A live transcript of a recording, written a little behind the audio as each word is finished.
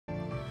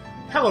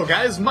Hello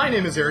guys, my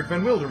name is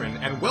EricVanWilderman,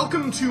 and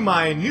welcome to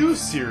my new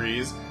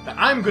series that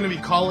I'm going to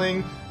be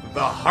calling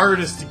The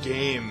Hardest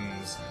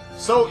Games.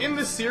 So in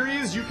this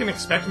series, you can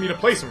expect me to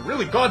play some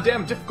really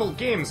goddamn difficult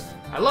games.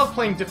 I love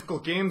playing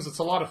difficult games, it's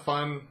a lot of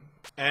fun.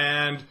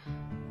 And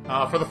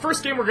for the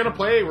first game we're going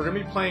to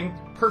be playing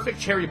Perfect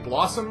Cherry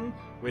Blossom,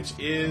 which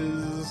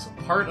is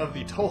part of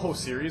the Touhou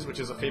series, which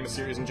is a famous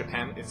series in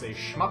Japan. It's a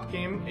shmup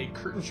game, a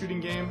curtain shooting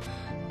game,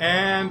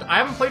 and I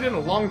haven't played it in a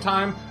long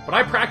time, but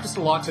I practiced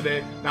a lot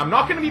today. Now, I'm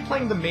not going to be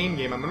playing the main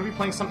game, I'm going to be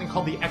playing something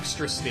called the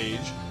extra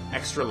stage,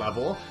 extra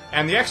level,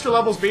 and the extra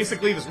level is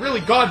basically this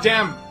really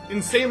goddamn,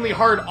 insanely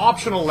hard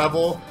optional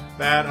level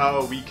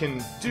that we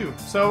can do.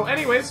 So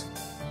anyways,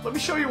 let me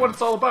show you what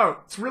it's all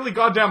about. It's really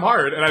goddamn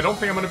hard, and I don't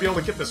think I'm going to be able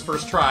to get this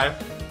first try,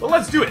 but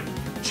let's do it!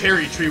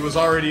 Cherry tree was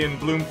already in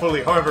bloom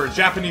fully, however,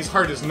 Japanese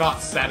heart is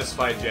not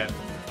satisfied yet.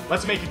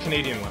 Let's make a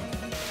Canadian one.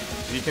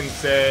 We can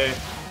say,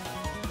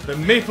 the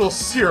maple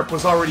syrup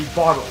was already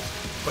bottled,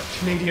 but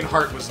Canadian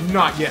heart was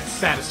not yet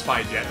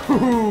satisfied yet.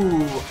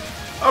 Hoo-hoo!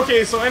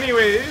 Okay, so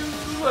anyways,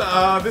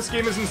 this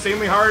game is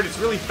insanely hard, it's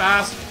really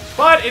fast,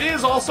 but it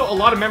is also a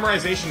lot of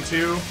memorization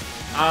too.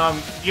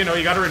 You know,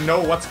 you gotta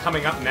know what's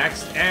coming up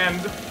next,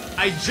 and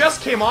I just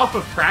came off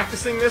of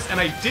practicing this, and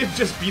I did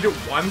just beat it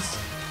once.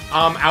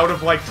 Out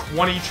of like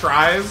 20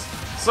 tries.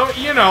 So,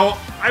 you know,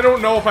 I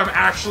don't know if I'm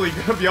actually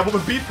gonna be able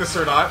to beat this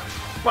or not.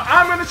 But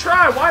I'm gonna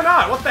try, why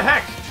not? What the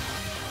heck?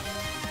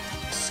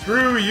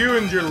 Screw you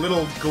and your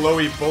little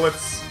glowy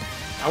bullets.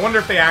 I wonder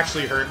if they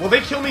actually hurt. Well, they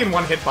kill me in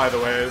one hit, by the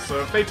way,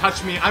 so if they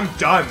touch me, I'm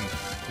done.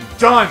 I'm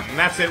done, and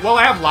that's it. Well,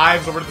 I have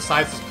lives over to the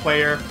sides as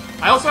player.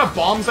 I also have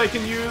bombs I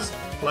can use.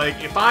 Like,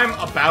 if I'm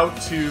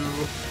about to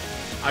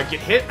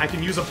get hit, I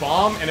can use a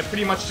bomb, and it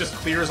pretty much just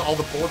clears all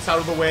the bullets out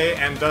of the way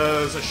and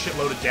does a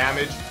shitload of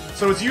damage.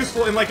 So it's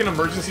useful in like an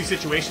emergency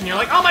situation. You're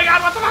like, oh my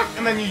god, what the fuck?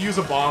 And then you use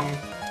a bomb.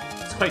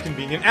 It's quite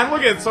convenient. And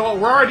look at it, so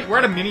we're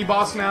at a mini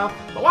boss now.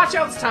 But watch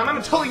out this time, I'm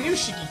a totally new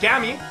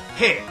Shikigami.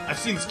 Hey, I've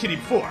seen this kitty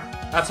before.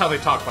 That's how they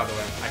talk, by the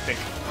way, I think.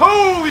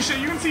 Holy shit,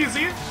 you can see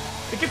it?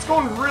 It gets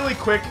going really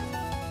quick,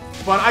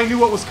 but I knew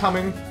what was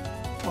coming.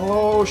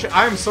 Oh shit,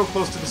 I am so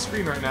close to the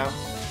screen right now.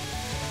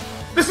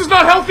 This is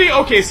not healthy!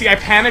 Okay, see, I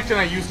panicked and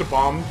I used a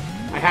bomb.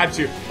 I had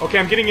to. Okay,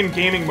 I'm getting in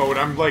gaming mode.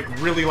 I'm, like,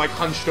 really, like,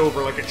 hunched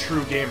over like a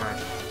true gamer.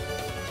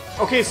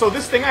 Okay, so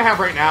this thing I have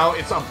right now,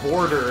 it's a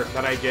border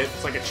that I get.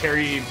 It's like a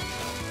cherry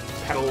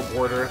petal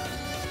border.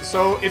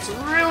 So it's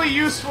really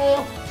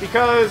useful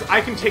because I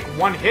can take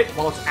one hit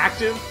while it's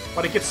active,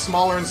 but it gets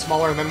smaller and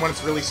smaller, and then when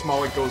it's really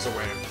small, it goes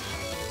away.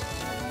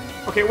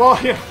 Okay, well,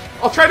 yeah,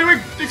 I'll try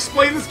to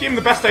explain this game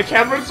the best I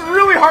can, but it's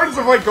really hard as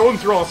I'm, like, going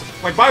through all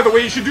this. Like, by the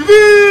way, you should do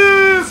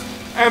this!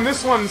 And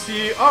this one,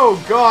 see,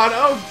 oh god,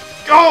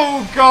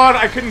 oh god,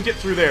 I couldn't get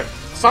through there.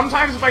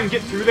 Sometimes if I can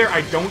get through there,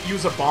 I don't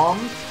use a bomb,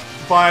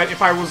 but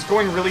if I was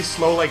going really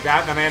slow like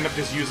that, then I end up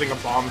just using a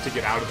bomb to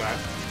get out of that.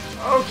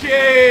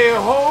 Okay,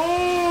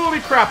 holy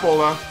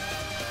crapola.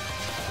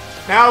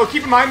 Now,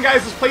 keep in mind,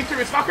 guys, this playthrough,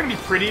 it's not going to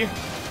be pretty.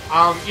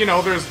 You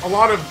know, there's a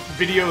lot of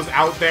videos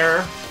out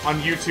there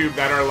on YouTube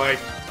that are like,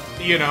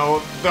 you know,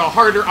 the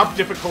harder up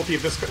difficulty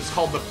of this is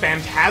called the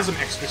Phantasm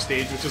Extra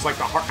Stage, which is like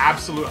the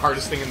absolute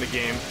hardest thing in the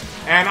game.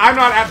 And I'm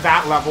not at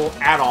that level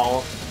at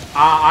all.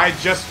 I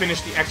just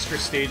finished the extra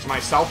stage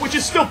myself, which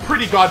is still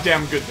pretty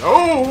goddamn good.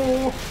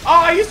 Oh,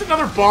 I used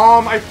another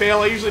bomb. I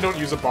fail. I usually don't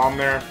use a bomb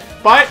there.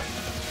 But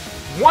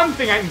one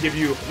thing I can give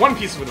you, one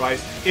piece of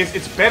advice, is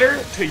it's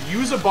better to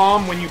use a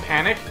bomb when you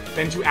panic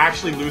than to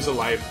actually lose a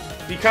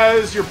life.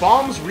 Because your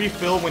bombs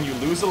refill when you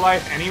lose a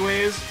life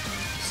anyways.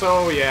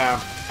 So, yeah.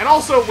 And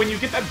also, when you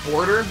get that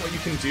border, what you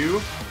can do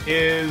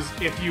is,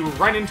 if you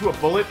run into a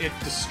bullet, it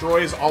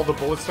destroys all the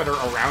bullets that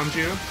are around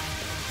you,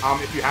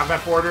 if you have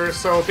that border.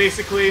 So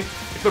basically,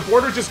 if the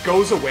border just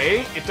goes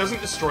away, it doesn't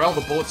destroy all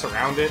the bullets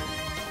around it.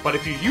 But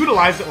if you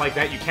utilize it like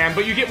that, you can.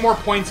 But you get more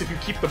points if you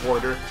keep the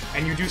border,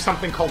 and you do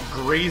something called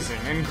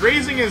grazing. And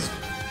grazing is,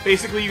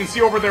 basically, you can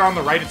see over there on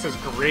the right, it says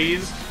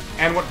graze.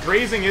 And what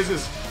grazing is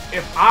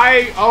if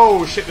I...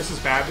 Oh, shit, this is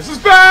bad. This is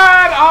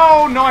bad!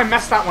 Oh, no, I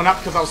messed that one up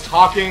because I was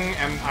talking,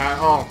 and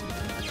oh.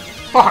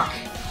 Fuck.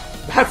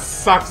 That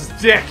sucks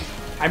dick.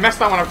 I messed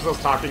that one up because I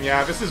was talking.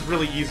 Yeah, this is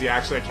really easy,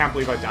 actually. I can't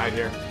believe I died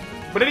here.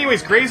 But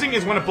anyways, grazing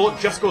is when a bullet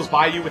just goes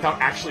by you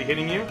without actually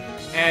hitting you,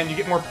 and you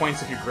get more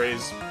points if you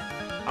graze.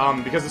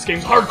 Because this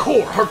game's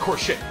hardcore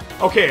shit.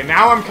 Okay,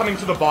 now I'm coming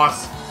to the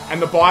boss,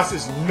 and the boss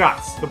is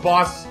nuts. The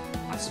boss...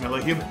 I smell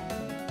a human.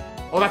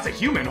 Oh, that's a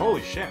human?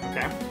 Holy shit,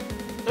 okay.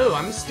 Oh,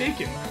 I'm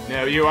mistaken.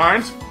 No, you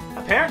aren't.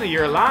 Apparently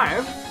you're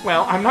alive.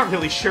 Well, I'm not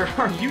really sure.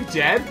 Are you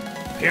dead?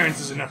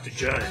 Appearance is enough to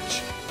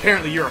judge.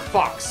 Apparently you're a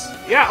fox.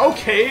 Yeah,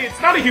 okay. It's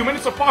not a human,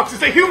 it's a fox.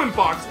 It's a human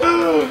fox.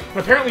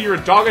 Apparently you're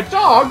a dog. A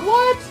dog?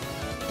 What?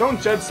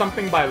 Don't judge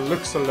something by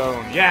looks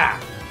alone.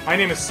 Yeah. My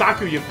name is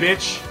Saku, you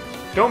bitch.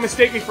 Don't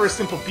mistake me for a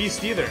simple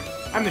beast either.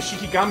 I'm the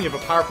Shikigami of a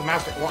powerful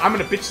master. Well, I'm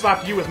gonna bitch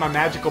slap you with my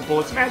magical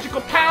bullets.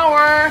 Magical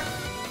power!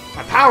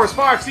 My powers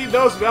far exceed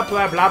those of blah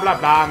blah blah blah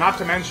blah, not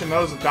to mention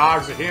those of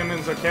dogs or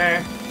humans,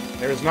 okay?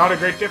 There's not a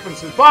great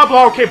difference. Blah,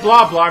 blah, okay,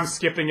 blah, blah, I'm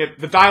skipping it.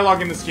 The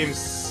dialogue in this game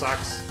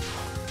sucks.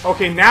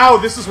 Okay, now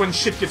this is when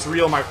shit gets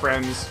real, my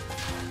friends.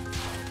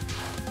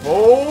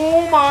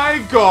 Oh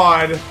my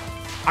god.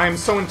 I am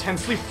so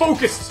intensely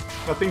focused.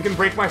 Nothing can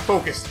break my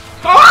focus.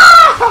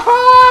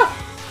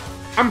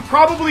 I'm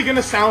probably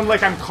gonna sound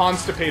like I'm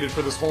constipated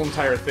for this whole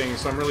entire thing,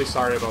 so I'm really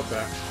sorry about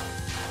that.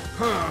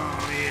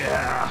 Oh,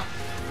 yeah.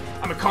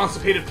 I'm a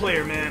constipated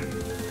player, man.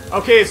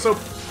 Okay, so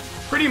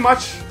pretty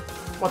much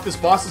what this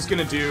boss is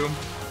gonna do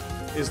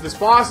is this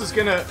boss is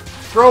gonna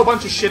throw a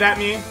bunch of shit at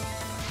me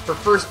for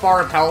first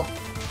bar of health,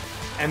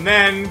 and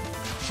then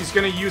she's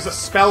gonna use a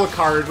spell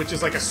card, which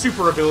is like a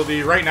super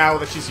ability right now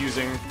that she's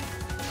using.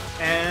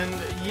 And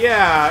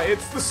yeah,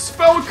 it's the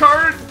spell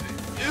card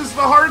is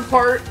the hard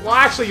part. Well,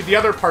 actually, the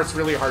other part's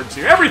really hard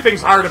too.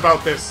 Everything's hard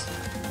about this.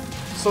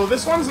 So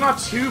this one's not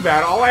too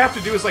bad. All I have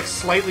to do is like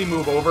slightly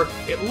move over.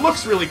 It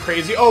looks really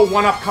crazy. Oh,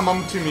 1-up, come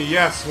on to me.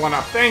 Yes,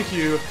 1-up. Thank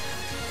you.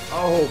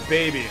 Oh,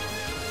 baby.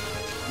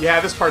 Yeah,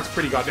 this part's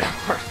pretty goddamn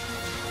hard.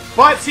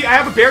 But, see, I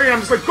have a barrier and I'm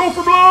just like, go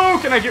for blow!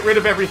 Can I get rid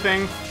of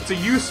everything? It's a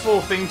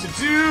useful thing to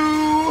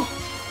do.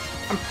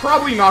 I'm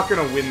probably not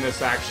gonna win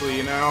this, actually,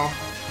 you know?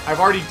 I've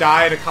already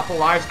died a couple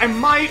lives. I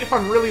might if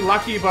I'm really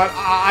lucky, but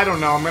I don't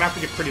know. I'm gonna have to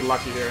get pretty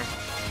lucky here.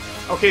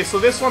 Okay, so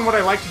this one, what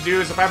I like to do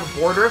is if I have a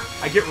border,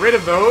 I get rid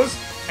of those,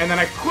 and then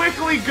I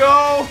quickly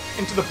go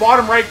into the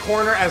bottom right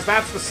corner, as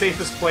that's the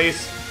safest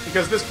place,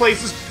 because this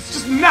place is it's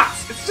just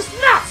nuts! It's just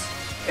nuts!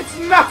 It's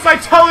nuts, I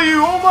tell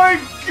you! Oh my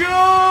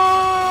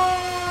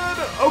god!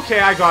 Okay,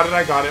 I got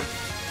it.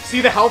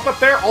 See the health up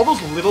there? All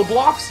those little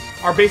blocks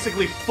are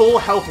basically full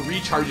health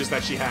recharges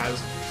that she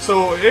has.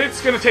 So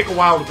it's gonna take a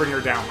while to bring her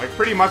down. Like,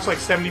 pretty much like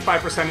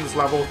 75% of this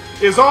level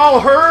is all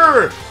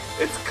her!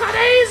 It's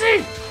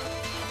crazy!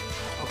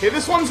 Okay,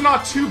 this one's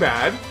not too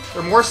bad.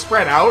 They're more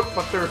spread out,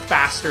 but they're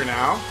faster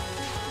now.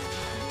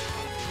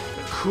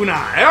 The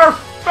kunai.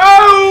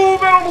 Oh,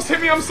 that almost hit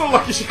me. I'm so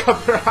lucky she cut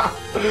her out.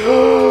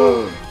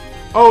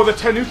 Oh, the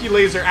tanuki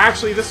laser.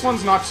 Actually, this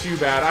one's not too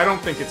bad. I don't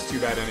think it's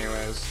too bad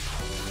anyways.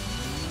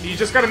 You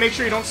just gotta make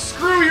sure you don't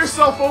screw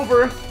yourself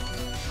over.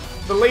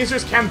 The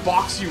lasers can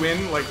box you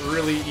in, like,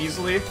 really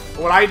easily.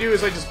 But what I do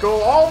is I just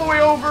go all the way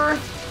over,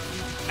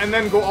 and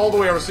then go all the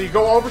way over. So you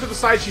go over to the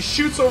side, she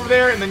shoots over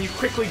there, and then you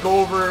quickly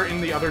go over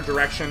in the other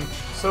direction.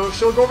 So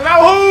she'll go over that.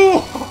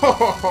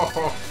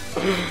 Oh!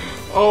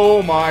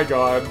 Oh my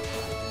god.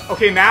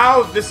 Okay,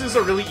 now, this is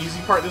a really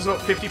easy part. This is about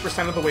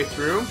 50% of the way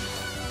through.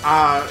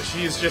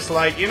 She's just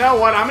like, you know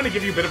what, I'm gonna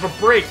give you a bit of a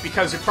break,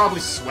 because you're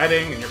probably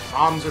sweating, and your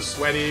palms are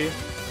sweaty,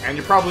 and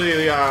you're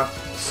probably,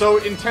 so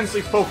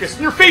intensely focused.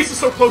 And your face is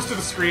so close to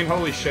the screen.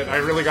 Holy shit, I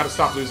really gotta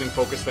stop losing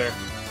focus there.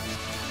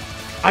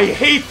 I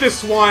hate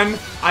this one.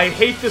 I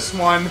hate this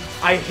one.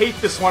 I hate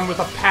this one with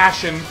a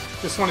passion.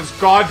 This one is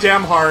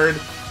goddamn hard.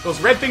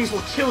 Those red things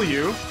will kill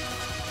you.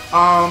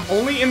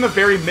 Only in the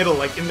very middle,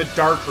 like in the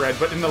dark red,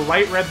 but in the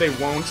light red they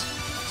won't.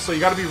 So you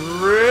gotta be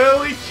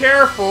really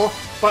careful.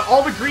 But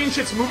all the green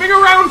shit's moving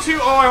around too.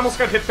 Oh, I almost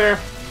got hit there.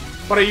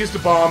 But I used a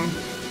bomb.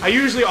 I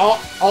usually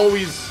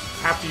always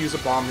have to use a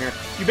bomb here.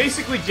 You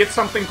basically get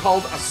something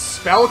called a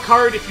spell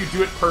card if you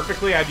do it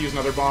perfectly. I'd use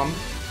another bomb.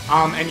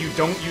 And you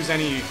don't use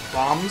any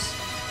bombs.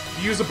 If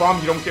you use a bomb,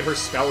 you don't get her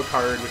spell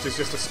card, which is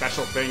just a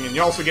special thing. And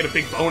you also get a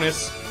big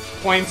bonus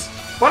points.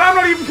 But I'm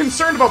not even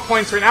concerned about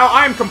points right now.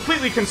 I am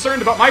completely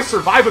concerned about my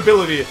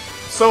survivability.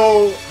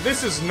 So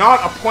this is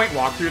not a point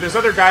walkthrough. There's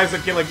other guys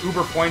that get like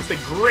uber points. They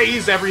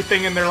graze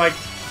everything and they're like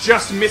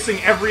just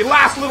missing every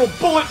last little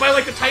bullet by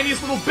like the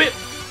tiniest little bit.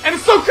 And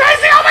it's so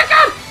crazy! Oh my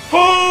god!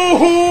 Oh,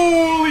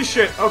 holy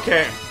shit.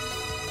 Okay.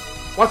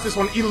 What's this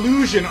one?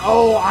 Illusion.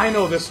 Oh, I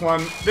know this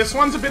one. This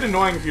one's a bit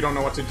annoying if you don't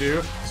know what to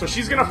do. So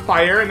she's gonna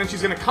fire, and then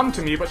she's gonna come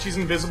to me, but she's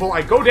invisible.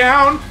 I go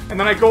down, and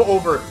then I go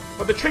over.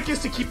 But the trick is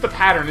to keep the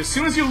pattern. As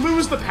soon as you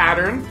lose the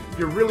pattern,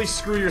 you really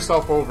screw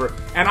yourself over.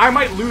 And I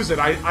might lose it.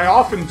 I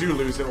often do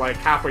lose it, like,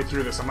 halfway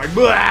through this. I'm like,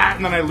 blah,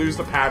 and then I lose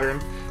the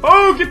pattern.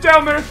 Oh, get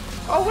down there!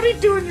 Oh, what are you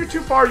doing? You're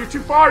too far, you're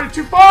too far, you're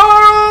too far!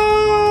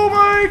 Oh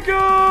my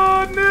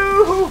god,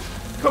 no!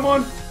 Come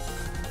on.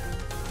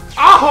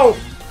 Oh!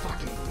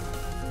 Fucking.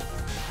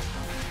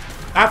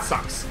 That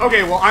sucks.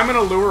 Okay, well, I'm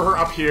gonna lure her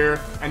up here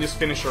and just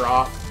finish her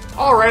off.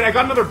 Alright, I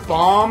got another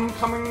bomb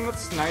coming.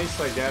 That's nice,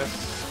 I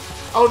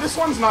guess. Oh, this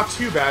one's not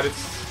too bad.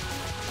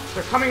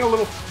 They're coming a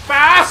little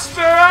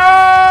faster,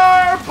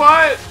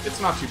 but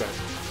it's not too bad.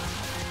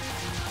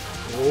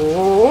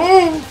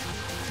 Oh!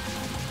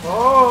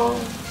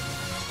 Oh!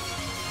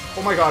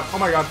 Oh my god, oh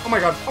my god, oh my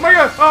god, oh my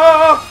god!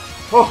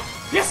 Oh!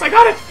 Oh! Yes, I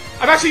got it!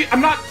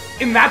 I'm not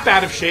in that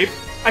bad of shape.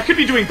 I could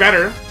be doing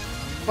better,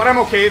 but I'm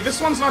okay.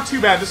 This one's not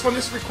too bad. This one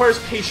just requires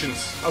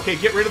patience. Okay,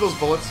 get rid of those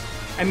bullets.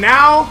 And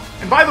now,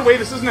 and by the way,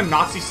 this isn't a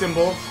Nazi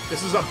symbol.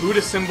 This is a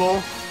Buddhist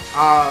symbol.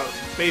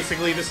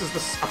 Basically, this is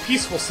a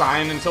peaceful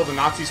sign until the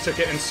Nazis took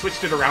it and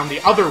switched it around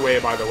the other way,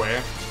 by the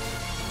way.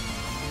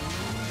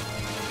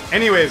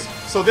 Anyways,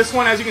 so this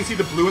one, as you can see,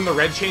 the blue and the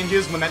red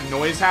changes when that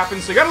noise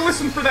happens. So you gotta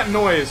listen for that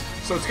noise.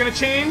 So it's gonna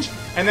change,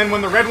 and then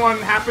when the red one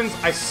happens,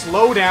 I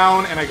slow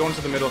down and I go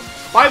into the middle.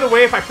 By the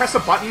way, if I press a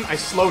button, I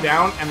slow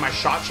down and my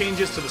shot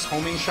changes to this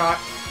homing shot.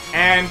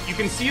 And you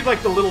can see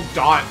like the little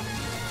dot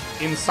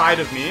inside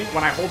of me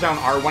when I hold down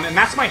R1, and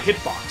that's my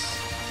hitbox.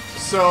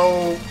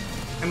 So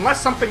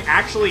unless something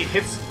actually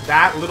hits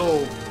that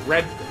little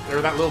red,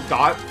 or that little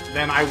dot,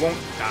 then I won't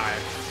die.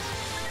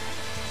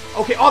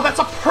 Okay, oh, that's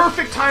a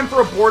perfect time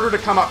for a border to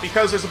come up,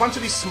 because there's a bunch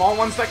of these small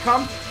ones that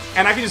come,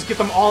 and I can just get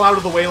them all out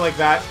of the way like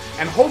that,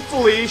 and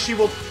hopefully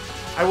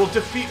I will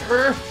defeat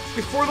her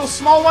before those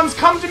small ones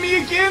come to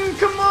me again.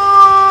 Come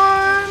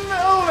on!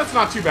 Oh, that's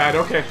not too bad.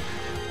 Okay.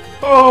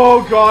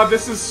 Oh god,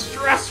 this is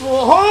stressful.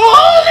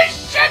 Holy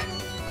shit!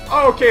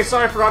 Okay,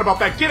 sorry, I forgot about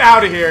that. Get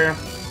out of here.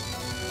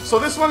 So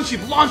this one, she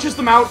launches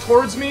them out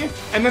towards me,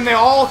 and then they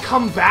all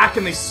come back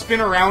and they spin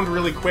around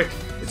really quick.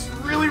 It's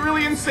really,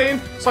 really insane.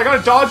 So I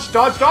gotta dodge,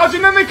 dodge, dodge,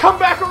 and then they come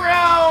back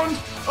around!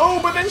 Oh,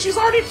 but then she's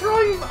already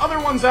throwing the other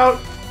ones out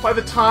by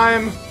the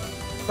time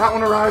that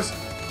one arrives.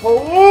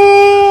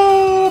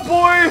 Oh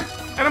boy!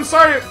 And I'm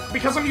sorry,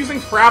 because I'm using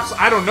fraps,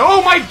 I don't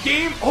know my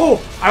game. Oh,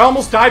 I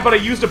almost died, but I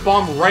used a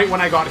bomb right when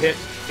I got hit.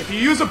 If you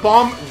use a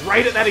bomb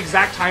right at that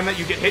exact time that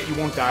you get hit, you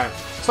won't die.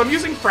 So I'm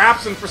using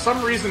fraps, and for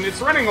some reason, it's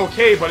running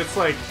okay, but it's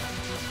like,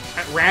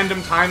 at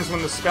random times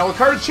when the spell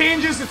card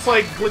changes, it's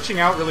like glitching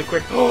out really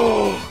quick.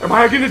 Oh, am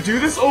I gonna do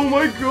this? Oh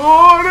my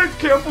god, I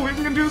can't believe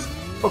I'm gonna do this.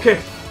 Okay.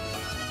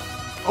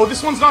 Oh,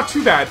 this one's not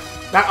too bad.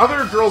 That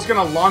other girl's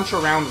gonna launch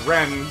around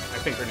Ren. I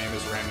think her name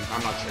is Ren,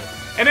 I'm not sure.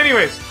 And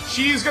anyways,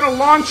 she's gonna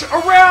launch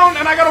around,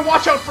 and I gotta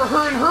watch out for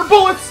her and her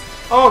bullets!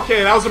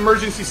 Okay, that was an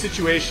emergency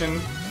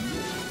situation.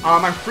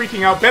 I'm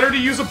freaking out. Better to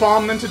use a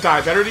bomb than to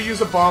die. Better to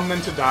use a bomb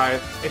than to die.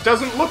 It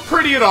doesn't look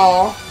pretty at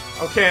all,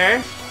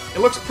 okay? It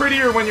looks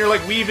prettier when you're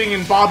like weaving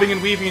and bobbing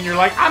and weaving and you're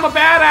like, I'm a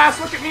badass,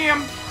 look at me,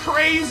 I'm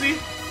crazy.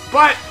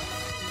 But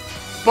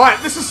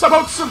this is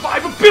about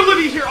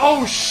survivability here.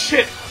 Oh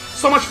shit.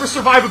 So much for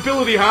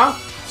survivability, huh?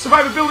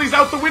 Survivability's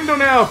out the window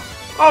now.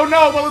 Oh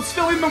no, well it's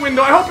still in the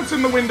window. I hope it's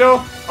in the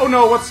window. Oh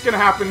no, what's gonna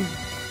happen?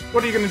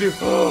 What are you gonna do?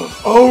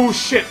 Oh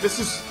shit, this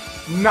is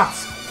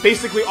nuts.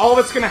 Basically, all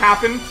that's gonna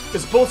happen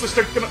is bullets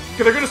are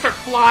they're gonna start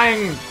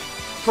flying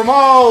from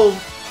all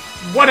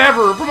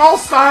whatever, from all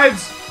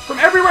sides, from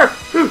everywhere.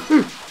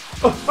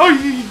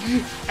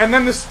 And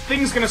then this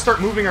thing's gonna start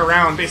moving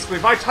around. Basically,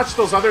 if I touch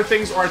those other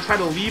things or I try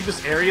to leave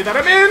this area that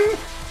I'm in,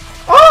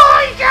 oh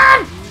my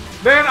god,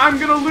 then I'm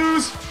gonna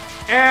lose.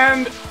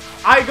 And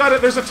I gotta,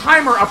 there's a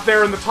timer up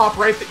there in the top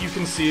right that you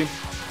can see,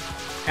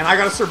 and I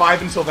gotta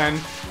survive until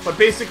then. But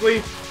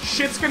basically,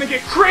 shit's gonna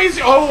get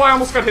crazy. Oh, I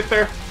almost got hit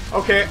there.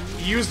 Okay,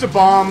 used a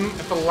bomb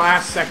at the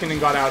last second and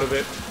got out of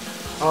it.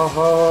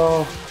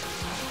 Oh.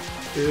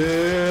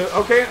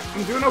 Okay,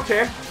 I'm doing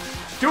okay.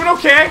 Doing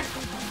okay.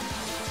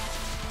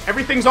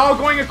 Everything's all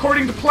going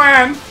according to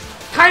plan.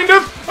 Kind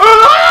of.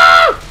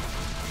 Ah!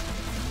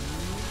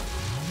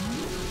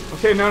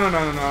 Okay, no.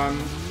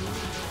 I'm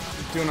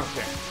doing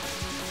okay.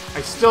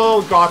 I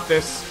still got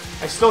this.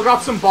 I still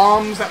got some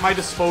bombs at my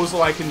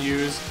disposal I can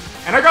use.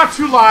 And I got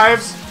 2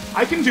 lives.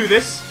 I can do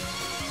this.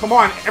 Come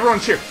on, everyone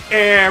cheer.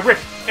 Eric.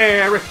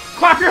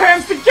 Clap your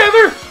hands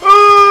together!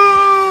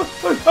 No!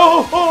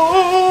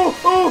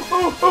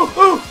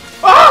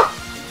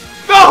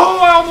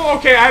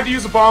 Okay, I had to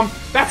use a bomb.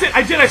 That's it,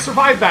 I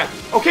survived that.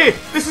 Okay,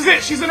 this is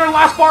it, she's in her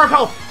last bar of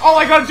health. All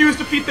I gotta do is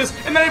defeat this,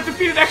 and then I've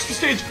defeated extra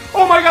stage.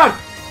 Oh my god!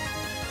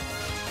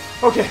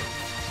 Okay.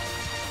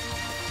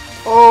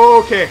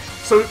 Okay,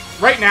 so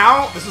right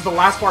now, this is the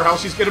last bar of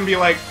health. She's gonna be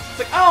like,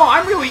 oh,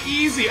 I'm really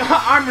easy.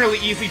 I'm really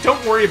easy.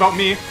 Don't worry about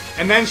me.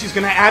 And then she's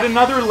gonna add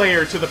another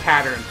layer to the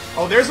pattern.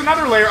 Oh, there's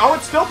another layer. Oh,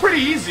 it's still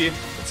pretty easy.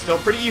 It's still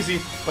pretty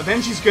easy. But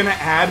then she's gonna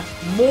add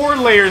more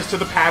layers to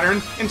the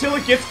pattern until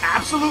it gets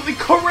absolutely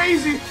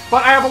crazy.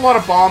 But I have a lot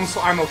of bombs, so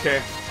I'm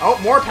okay. Oh,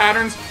 more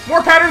patterns.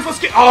 More patterns. Let's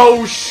get...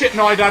 Oh, shit.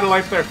 No, I died a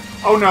life there.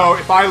 Oh, no.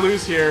 If I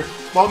lose here...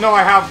 Well, no,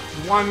 I have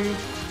 1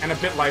 and a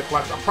bit life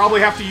left. I'll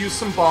probably have to use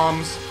some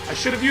bombs. I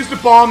should have used a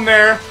bomb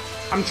there.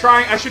 I'm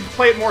trying... I should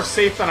play it more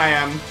safe than I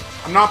am.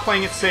 I'm not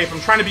playing it safe. I'm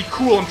trying to be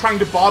cool. I'm trying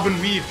to bob and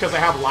weave because I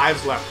have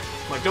lives left.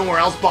 I'm like, don't worry,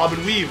 I'll bob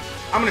and weave.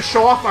 I'm gonna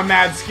show off my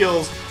mad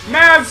skills.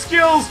 Mad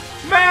skills!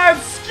 Mad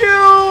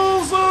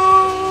skills!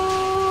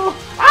 Oh!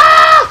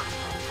 Ah!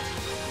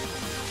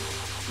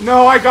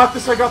 No, I got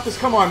this,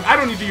 Come on. I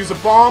don't need to use a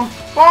bomb.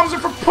 Bombs are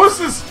for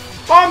pusses!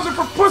 Bombs are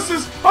for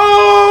pusses!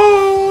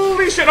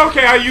 Holy shit!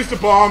 Okay, I used a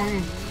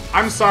bomb.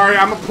 I'm sorry,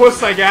 I'm a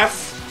puss, I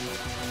guess.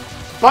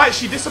 But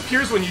she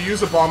disappears when you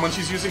use a bomb when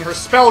she's using her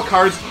spell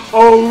cards.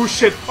 Oh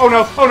shit. Oh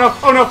no.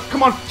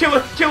 Come on. Kill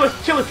her.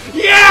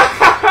 Yeah!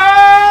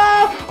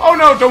 Oh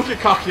no, don't get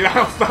cocky.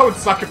 That would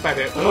suck if that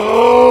hit.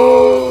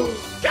 Oh!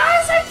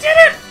 Guys, I did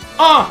it!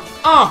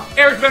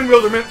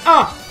 EricVanWilderman.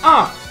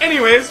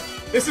 Anyways,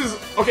 this is...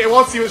 Okay, well,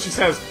 let's see what she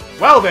says.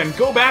 Well then,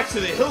 go back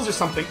to the hills or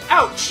something.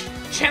 Ouch!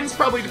 Chen's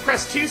probably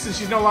depressed too since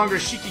she's no longer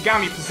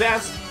Shikigami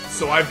possessed.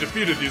 So I've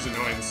defeated these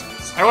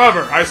annoyances.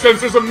 However, I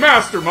sense there's a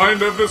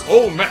mastermind of this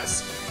whole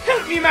mess.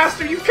 Help me,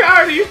 Master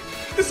Yukari!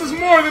 This is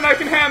more than I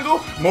can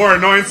handle! More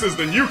annoyances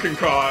than you can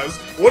cause!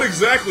 What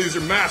exactly is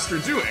your master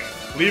doing?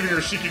 Leaving her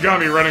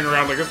Shikigami running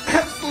around like a...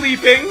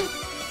 Sleeping!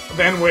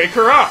 Then wake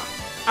her up!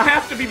 I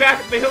have to be back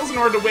at the hills in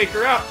order to wake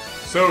her up.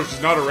 So,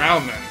 she's not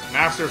around then.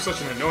 Master of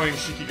such an annoying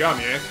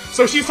Shikigami, eh?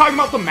 So she's talking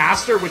about the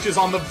Master, which is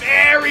on the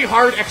very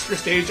hard extra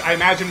stage. I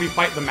imagine we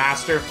fight the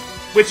Master,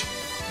 which,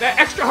 that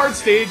extra hard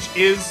stage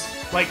is,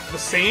 like, the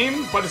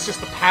same, but it's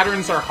just the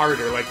patterns are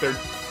harder. Like, they're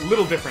a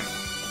little different.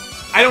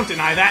 I don't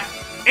deny that.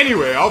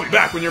 Anyway, I'll be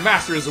back when your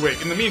master is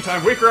awake. In the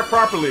meantime, wake her up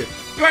properly.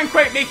 You aren't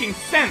quite making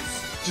sense.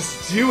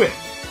 Just do it.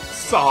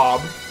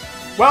 Sob.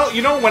 Well,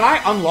 you know, when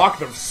I unlock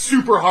the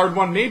super hard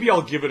one, maybe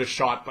I'll give it a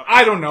shot, but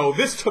I don't know.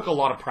 This took a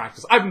lot of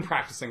practice. I've been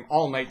practicing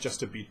all night just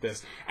to beat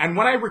this. And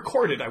when I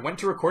recorded, I went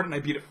to record and I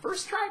beat it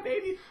first try,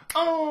 baby.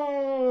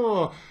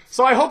 Oh!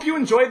 So I hope you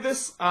enjoyed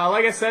this.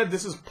 Like I said,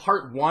 this is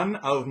part 1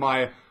 of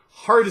my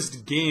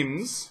hardest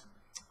games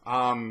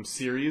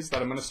series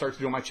that I'm going to start to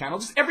do on my channel.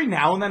 Just every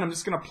now and then I'm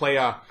just going to play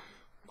a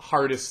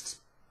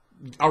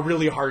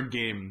really hard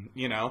game,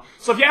 you know?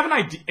 So if you have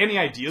any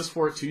ideas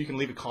for it too, you can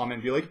leave a comment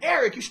and be like,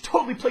 Eric, you should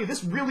totally play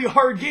this really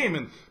hard game,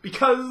 and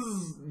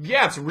because,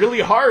 yeah, it's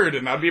really hard,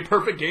 and that'd be a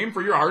perfect game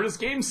for your hardest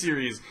game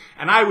series.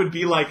 And I would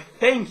be like,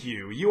 thank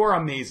you, you are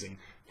amazing.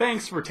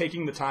 Thanks for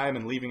taking the time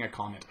and leaving a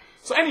comment.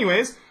 So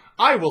anyways,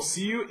 I will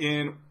see you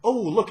in, oh,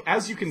 look,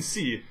 as you can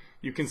see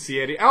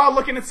it. Oh,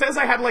 look, and it says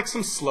I had, like,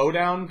 some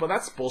slowdown, but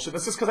that's bullshit.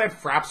 That's just because I had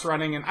fraps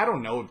running, and I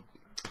don't know.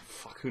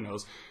 Fuck, who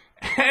knows?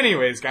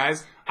 Anyways,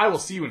 guys, I will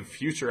see you in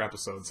future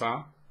episodes,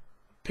 huh?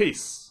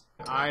 Peace.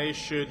 I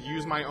should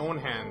use my own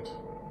hand.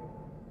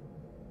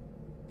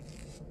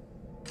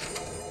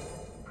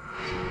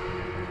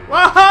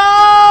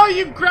 Whoa!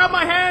 You grabbed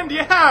my hand,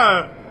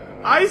 yeah!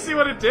 I see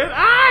what it did.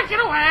 Ah,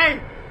 get away!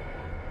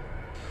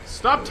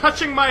 Stop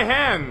touching my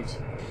hand!